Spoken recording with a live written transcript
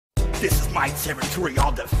This is my territory,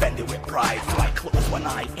 I'll defend it with pride. So I close one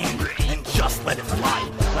eye and just let it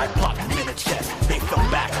fly. I popped them in the chest, they fell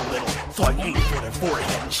back a little. So I aimed for their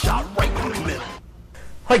forehead and shot right in the middle.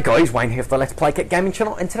 Hi guys, Wayne here for the Let's Play Kit Gaming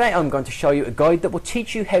channel, and today I'm going to show you a guide that will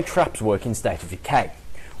teach you how traps work in State of Decay.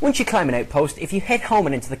 Once you claim an outpost, if you head home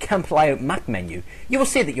and into the camp layout map menu, you will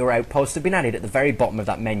see that your outposts have been added at the very bottom of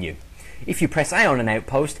that menu. If you press A on an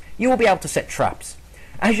outpost, you will be able to set traps.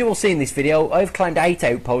 As you will see in this video, I have claimed 8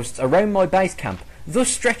 outposts around my base camp, thus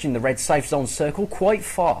stretching the red safe zone circle quite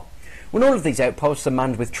far. When all of these outposts are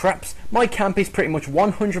manned with traps, my camp is pretty much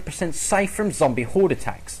 100% safe from zombie horde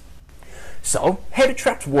attacks. So, how do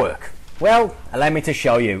traps work? Well, allow me to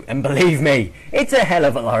show you, and believe me, it's a hell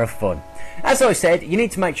of a lot of fun. As I said, you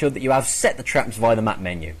need to make sure that you have set the traps via the map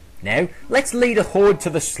menu. Now, let's lead a horde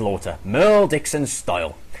to the slaughter, Merle Dixon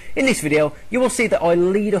style. In this video, you will see that I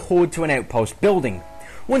lead a horde to an outpost building.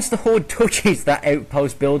 Once the horde touches that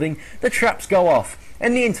outpost building, the traps go off,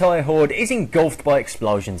 and the entire horde is engulfed by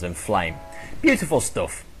explosions and flame. Beautiful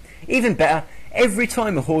stuff. Even better, every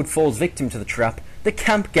time a horde falls victim to the trap, the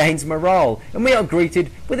camp gains morale, and we are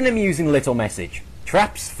greeted with an amusing little message.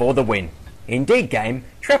 Traps for the win. Indeed game,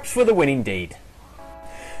 traps for the win indeed.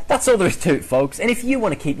 That's all there is to it folks, and if you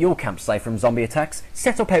want to keep your camp safe from zombie attacks,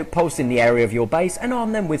 set up outposts in the area of your base and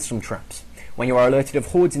arm them with some traps. When you are alerted of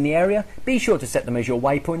hordes in the area, be sure to set them as your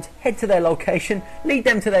waypoint, head to their location, lead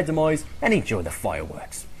them to their demise, and enjoy the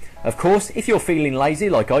fireworks. Of course, if you're feeling lazy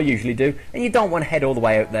like I usually do, and you don't want to head all the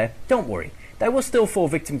way out there, don't worry, they will still fall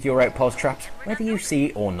victim to your outpost traps, whether you see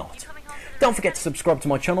it or not. Don't forget to subscribe to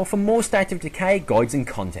my channel for more State of Decay guides and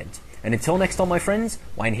content. And until next time my friends,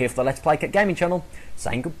 Wayne here for the Let's Play Kit Gaming channel,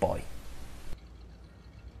 saying goodbye.